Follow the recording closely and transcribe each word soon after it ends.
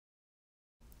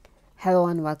Hello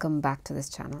and welcome back to this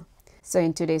channel. So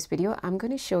in today's video, I'm going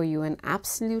to show you an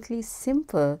absolutely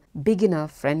simple,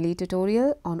 beginner-friendly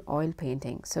tutorial on oil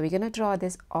painting. So we're going to draw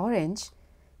this orange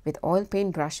with oil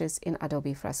paint brushes in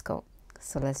Adobe Fresco.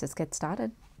 So let's just get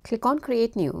started. Click on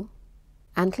Create New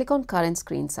and click on Current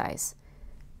Screen Size.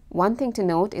 One thing to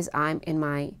note is I'm in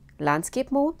my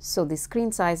landscape mode, so the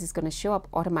screen size is going to show up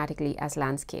automatically as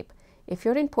landscape. If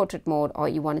you're in portrait mode or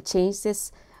you want to change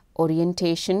this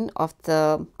orientation of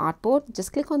the artboard,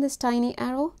 just click on this tiny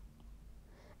arrow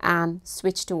and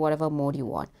switch to whatever mode you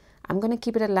want. I'm going to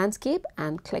keep it at landscape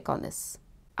and click on this.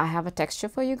 I have a texture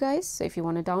for you guys, so if you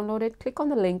want to download it, click on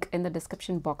the link in the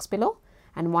description box below,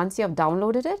 and once you have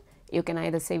downloaded it, you can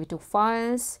either save it to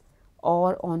files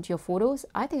or onto your photos.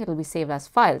 I think it'll be saved as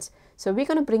files. So we're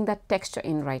going to bring that texture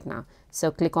in right now.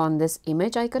 So click on this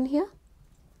image icon here.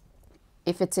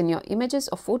 If it's in your images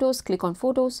or photos, click on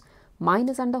photos. Mine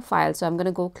is under files, so I'm going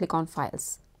to go click on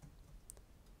files.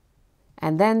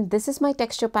 And then this is my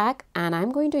texture pack, and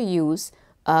I'm going to use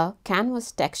a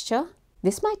canvas texture.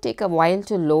 This might take a while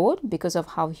to load because of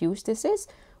how huge this is.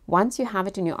 Once you have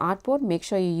it in your artboard, make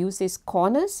sure you use these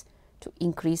corners to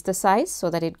increase the size so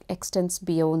that it extends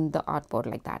beyond the artboard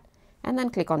like that. And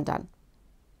then click on done.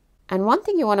 And one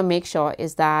thing you want to make sure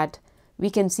is that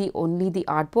we can see only the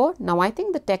artboard. Now I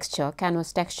think the texture,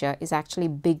 canvas texture, is actually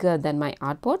bigger than my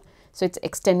artboard. So it's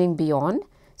extending beyond.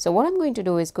 So what I'm going to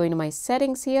do is go into my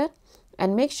settings here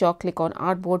and make sure click on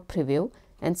artboard preview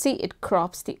and see it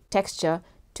crops the texture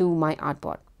to my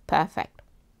artboard. Perfect.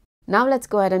 Now let's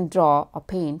go ahead and draw or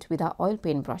paint with our oil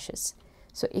paint brushes.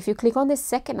 So if you click on this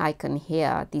second icon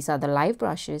here, these are the live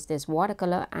brushes. There's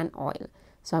watercolor and oil.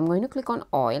 So I'm going to click on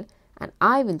oil and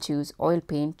I will choose oil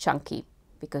paint chunky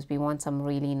because we want some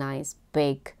really nice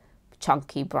big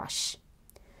chunky brush.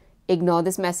 Ignore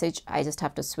this message. I just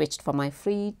have to switch from my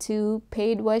free to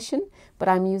paid version, but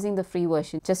I'm using the free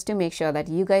version just to make sure that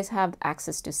you guys have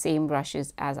access to same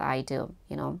brushes as I do.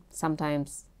 You know,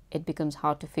 sometimes it becomes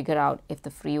hard to figure out if the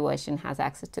free version has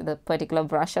access to the particular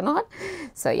brush or not.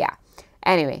 So yeah,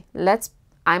 anyway,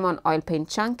 I'm on oil paint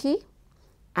chunky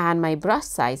and my brush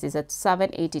size is at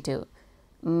 782.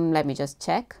 Let me just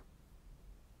check.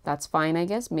 That's fine, I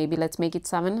guess. Maybe let's make it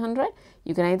 700.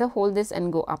 You can either hold this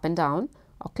and go up and down,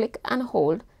 or click and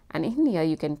hold, and in here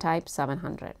you can type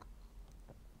 700.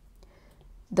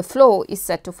 The flow is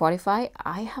set to 45.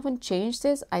 I haven't changed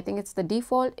this. I think it's the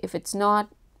default. If it's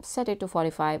not, set it to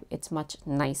 45. It's much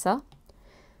nicer.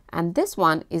 And this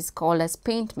one is called as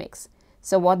paint mix.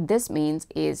 So what this means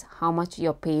is how much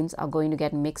your paints are going to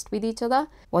get mixed with each other.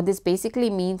 What this basically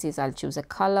means is I'll choose a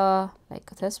color like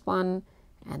this one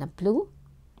and a blue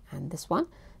and this one.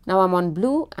 Now I'm on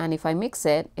blue, and if I mix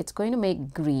it, it's going to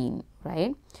make green,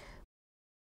 right?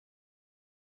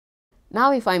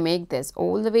 Now if I make this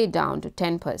all the way down to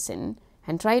 10%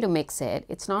 and try to mix it,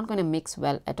 it's not going to mix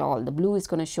well at all. The blue is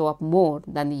going to show up more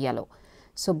than the yellow.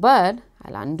 So, but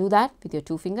I'll undo that with your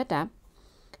 2-finger tap.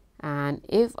 And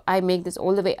if I make this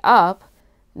all the way up,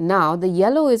 now the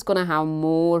yellow is going to have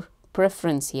more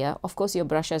preference here. Of course, your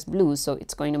brush has blue, so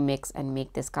it's going to mix and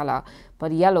make this color,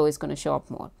 but yellow is going to show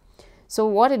up more. So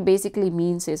what it basically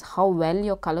means is how well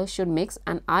your colors should mix,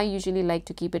 and I usually like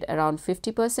to keep it around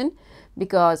 50%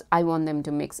 because I want them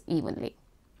to mix evenly.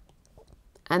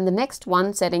 And the next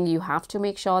one setting you have to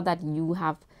make sure that you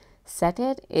have set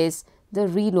it is the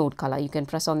reload color. You can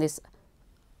press on these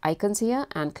icons here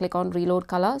and click on reload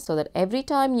color so that every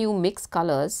time you mix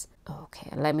colors, okay,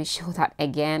 let me show that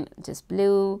again, just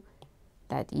blue,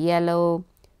 that yellow,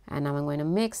 and now I'm going to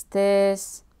mix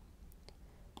this.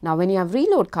 Now when you have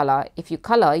reload color, if you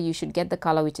color, you should get the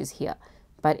color which is here.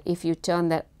 But if you turn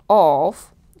that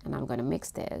off, and I'm going to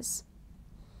mix this.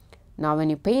 Now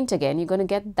when you paint again, you're going to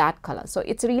get that color. So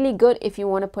it's really good if you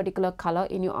want a particular color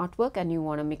in your artwork and you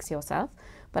want to mix yourself.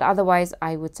 But otherwise,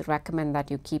 I would recommend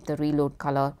that you keep the reload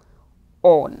color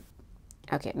on.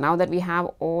 Okay, now that we have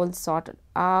all sorted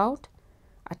out,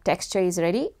 our texture is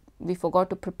ready. We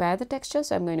forgot to prepare the texture,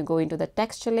 so I'm going to go into the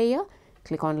texture layer,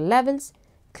 click on levels,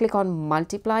 click on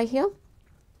multiply here.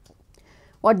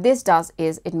 What this does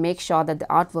is it makes sure that the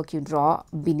artwork you draw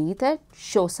beneath it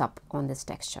shows up on this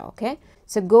texture, okay?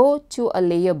 So go to a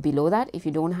layer below that. If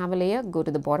you don't have a layer, go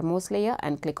to the bottommost layer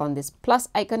and click on this plus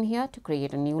icon here to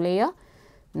create a new layer.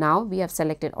 Now we have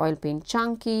selected oil paint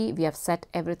chunky. We have set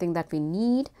everything that we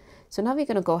need. So now we're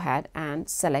going to go ahead and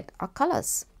select our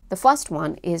colors. The first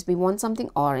one is we want something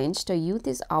orange. To use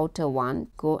this outer one,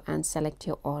 go and select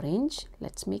your orange.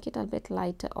 Let's make it a bit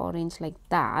lighter orange like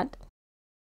that.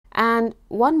 And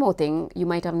one more thing, you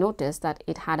might have noticed that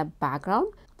it had a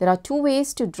background. There are two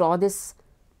ways to draw this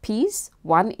piece.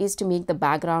 One is to make the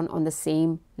background on the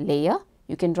same layer.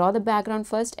 You can draw the background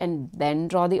first and then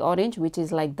draw the orange, which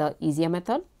is like the easier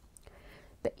method.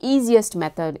 The easiest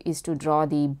method is to draw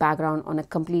the background on a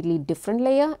completely different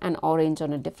layer and orange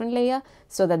on a different layer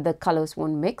so that the colors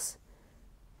won't mix.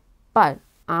 But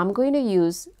I'm going to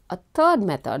use a third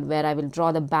method where I will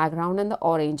draw the background and the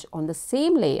orange on the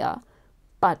same layer,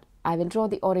 but I will draw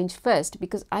the orange first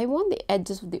because I want the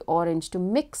edges of the orange to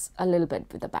mix a little bit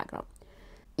with the background.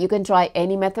 You can try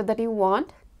any method that you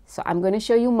want. So I'm going to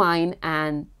show you mine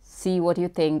and see what you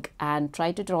think and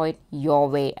try to draw it your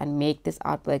way and make this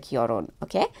artwork your own.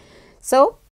 Okay,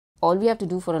 so all we have to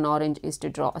do for an orange is to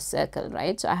draw a circle,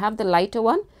 right? So I have the lighter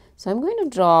one, so I'm going to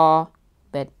draw a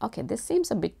bit. Okay, this seems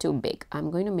a bit too big.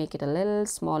 I'm going to make it a little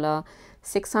smaller,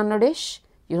 600-ish.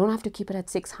 You don't have to keep it at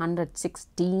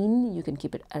 616. You can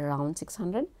keep it around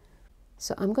 600.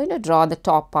 So I'm going to draw the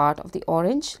top part of the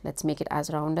orange. Let's make it as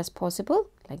round as possible,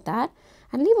 like that,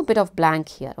 and leave a bit of blank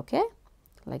here. Okay,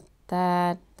 like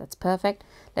that. That's perfect.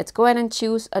 Let's go ahead and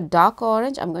choose a dark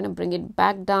orange. I'm going to bring it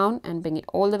back down and bring it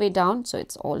all the way down so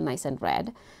it's all nice and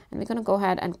red. And we're going to go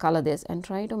ahead and color this and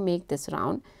try to make this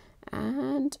round.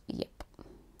 And yep,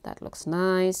 that looks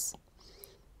nice.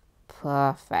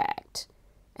 Perfect.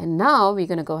 And now we're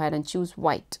going to go ahead and choose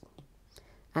white.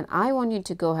 And I want you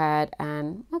to go ahead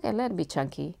and, okay, let it be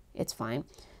chunky. It's fine.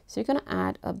 So you're going to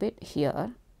add a bit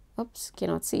here. Oops,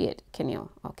 cannot see it. Can you?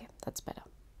 Okay, that's better.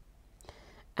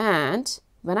 And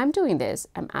when I'm doing this,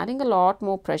 I'm adding a lot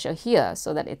more pressure here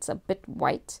so that it's a bit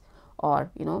white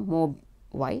or, you know, more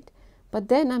white. But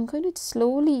then I'm going to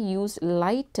slowly use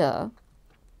lighter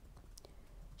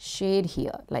shade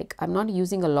here. Like I'm not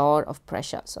using a lot of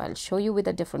pressure. So I'll show you with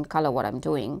a different color what I'm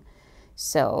doing.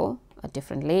 So a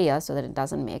different layer so that it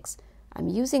doesn't mix. I'm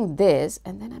using this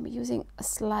and then I'm using a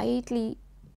slightly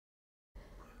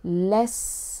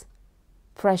less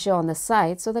pressure on the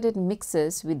side so that it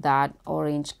mixes with that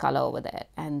orange color over there,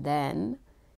 and then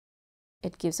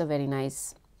it gives a very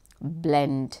nice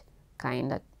blend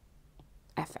kind of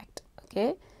effect.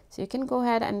 Okay, so you can go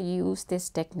ahead and use this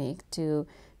technique to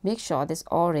make sure this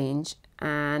orange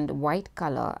and white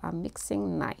color are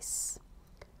mixing nice.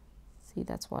 See,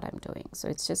 that's what I'm doing. So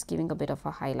it's just giving a bit of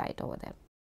a highlight over there.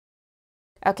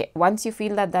 Okay, once you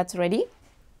feel that that's ready,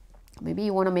 maybe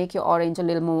you want to make your orange a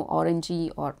little more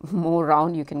orangey or more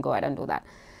round, you can go ahead and do that.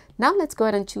 Now let's go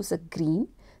ahead and choose a green.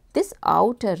 This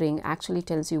outer ring actually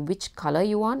tells you which color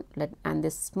you want, and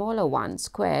this smaller one,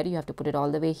 square, you have to put it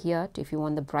all the way here if you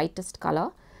want the brightest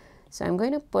color. So I'm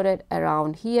going to put it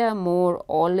around here, more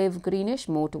olive greenish,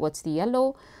 more towards the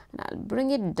yellow, and I'll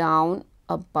bring it down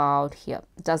about here.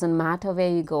 It doesn't matter where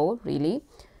you go really.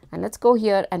 And let's go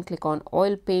here and click on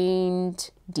oil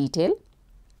paint detail.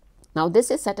 Now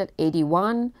this is set at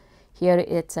 81, here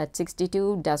it's at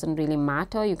 62, doesn't really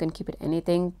matter, you can keep it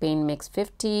anything. Paint mix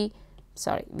 50,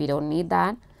 sorry, we don't need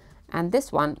that. And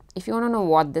this one, if you want to know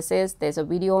what this is, there's a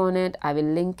video on it. I will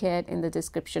link it in the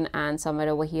description and somewhere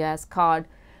over here as card.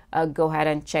 Go ahead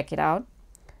and check it out.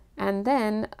 And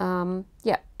then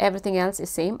yeah, everything else is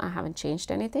same. I haven't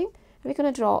changed anything. We're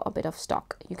going to draw a bit of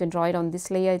stock. You can draw it on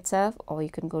this layer itself, or you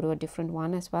can go to a different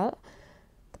one as well.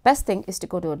 The best thing is to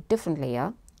go to a different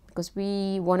layer because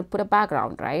we want to put a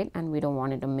background, right? And we don't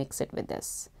want it to mix it with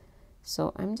this.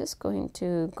 So I'm just going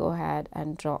to go ahead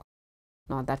and draw,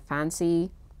 not that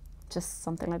fancy, just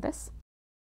something like this.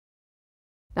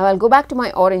 Now I'll go back to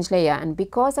my orange layer, and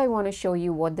because I want to show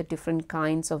you what the different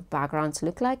kinds of backgrounds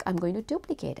look like, I'm going to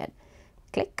duplicate it.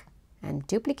 Click and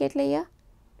duplicate layer,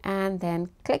 and then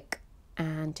click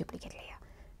and duplicate layer.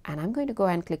 And I'm going to go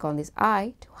and click on this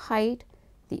eye to hide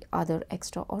the other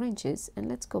extra oranges, and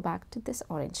let's go back to this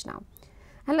orange now.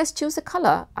 And let's choose a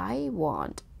color. I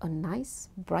want a nice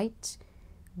bright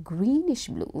greenish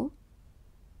blue,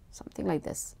 something like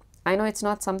this. I know it's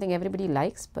not something everybody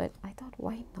likes, but I thought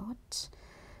why not?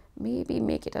 Maybe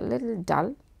make it a little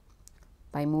dull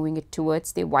by moving it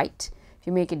towards the white. If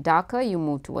you make it darker, you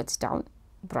move towards down,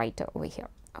 brighter over here.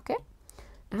 Okay,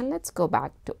 and let's go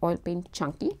back to oil paint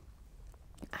chunky,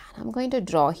 and I'm going to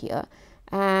draw here,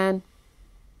 and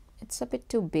it's a bit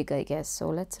too big, I guess, so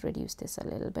let's reduce this a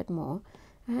little bit more,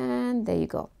 and there you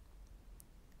go.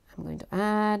 I'm going to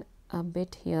add a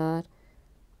bit here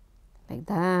like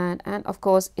that, and of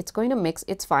course it's going to mix.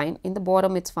 It's fine in the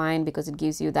bottom, it's fine because it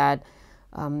gives you that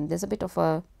there's a bit of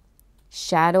a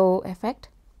shadow effect,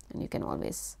 and you can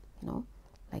always, you know,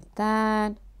 like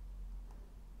that,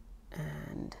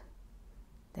 and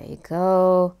there you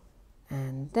go,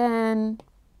 and then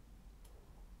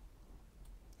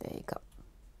there you go.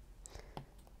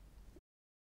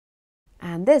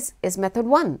 And this is method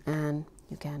 1, and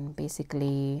you can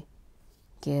basically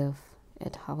give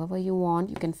it however you want.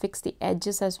 You can fix the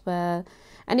edges as well.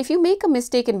 And if you make a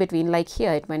mistake in between, like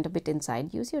here it went a bit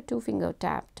inside, use your 2-finger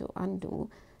tap to undo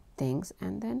things,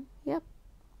 and then yep,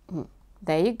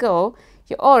 there you go,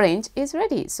 your orange is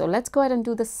ready. So let's go ahead and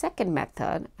do the second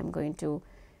method. I'm going to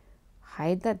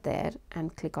hide that there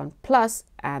and click on plus,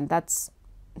 and that's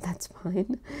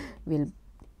fine. We'll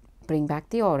bring back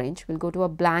the orange. We'll go to a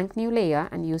blank new layer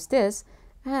and use this,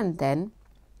 and then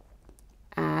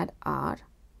add our,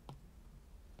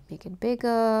 make it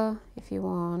bigger if you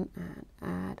want, and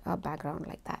add a background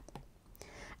like that.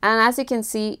 And as you can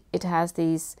see, it has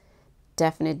these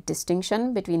definite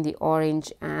distinction between the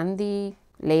orange and the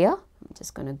layer. I'm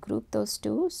just going to group those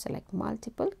two, select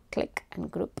multiple, click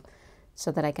and group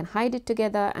so that I can hide it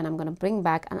together. And I'm going to bring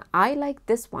back, and I like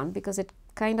this one because it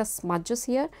kind of smudges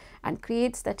here and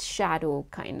creates that shadow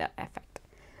kind of effect.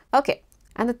 Okay,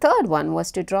 and the third one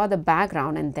was to draw the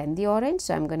background and then the orange.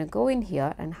 So I'm going to go in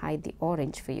here and hide the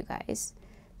orange for you guys.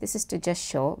 This is to just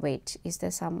show, wait, is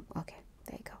there some, okay,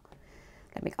 there you go.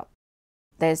 Let me go.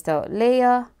 There's the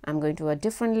layer. I'm going to a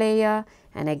different layer,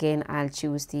 and again I'll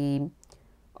choose the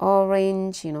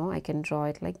orange. You know, I can draw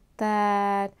it like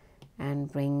that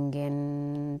and bring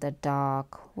in the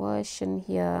dark version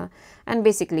here and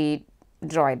basically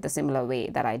draw it the similar way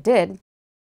that I did.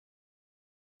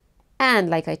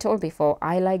 And like I told before,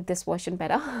 I like this version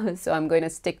better. So I'm going to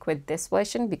stick with this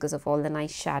version because of all the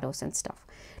nice shadows and stuff.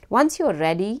 Once you're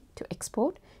ready to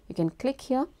export, you can click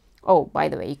here. Oh, by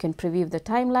the way, you can preview the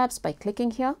time lapse by clicking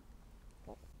here,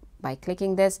 by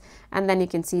clicking this, and then you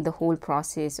can see the whole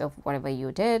process of whatever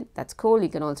you did. That's cool. You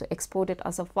can also export it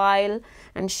as a file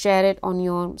and share it on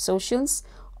your socials,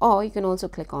 or you can also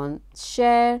click on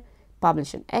share,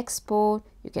 publish and export.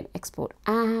 You can export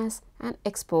as and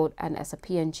export and as a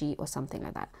PNG or something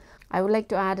like that. I would like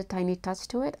to add a tiny touch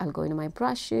to it. I'll go into my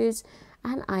brushes,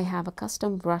 and I have a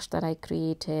custom brush that I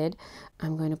created.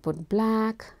 I'm going to put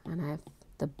black, and I have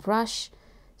the brush.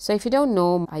 So if you don't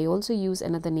know, I also use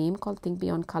another name called Think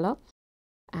Beyond Color.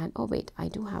 And oh wait, I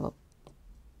do have a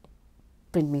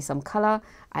print me some color.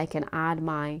 I can add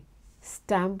my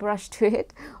stamp brush to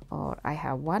it, or I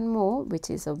have one more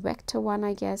which is a vector one,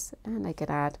 I guess, and I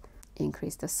can add,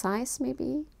 increase the size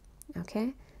maybe,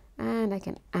 okay, and I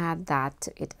can add that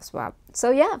to it as well.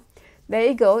 So yeah, there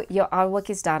you go, your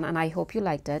artwork is done, and I hope you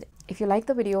liked it. If you like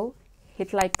the video,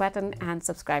 hit like button and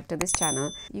subscribe to this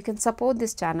channel. You can support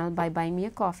this channel by buying me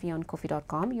a coffee on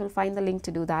ko-fi.com. You'll find the link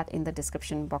to do that in the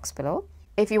description box below.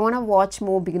 If you want to watch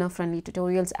more beginner friendly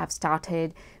tutorials, I've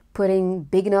started putting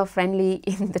beginner friendly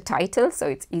in the title, so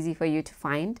it's easy for you to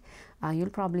find. You'll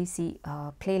probably see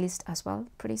a playlist as well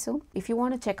pretty soon. If you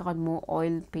want to check out more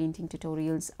oil painting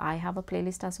tutorials, I have a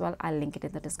playlist as well. I'll link it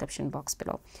in the description box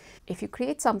below. If you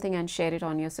create something and share it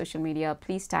on your social media,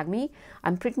 please tag me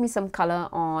and print me some color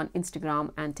on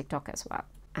Instagram and TikTok as well.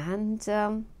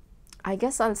 And I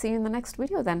guess I'll see you in the next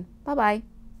video then. Bye bye.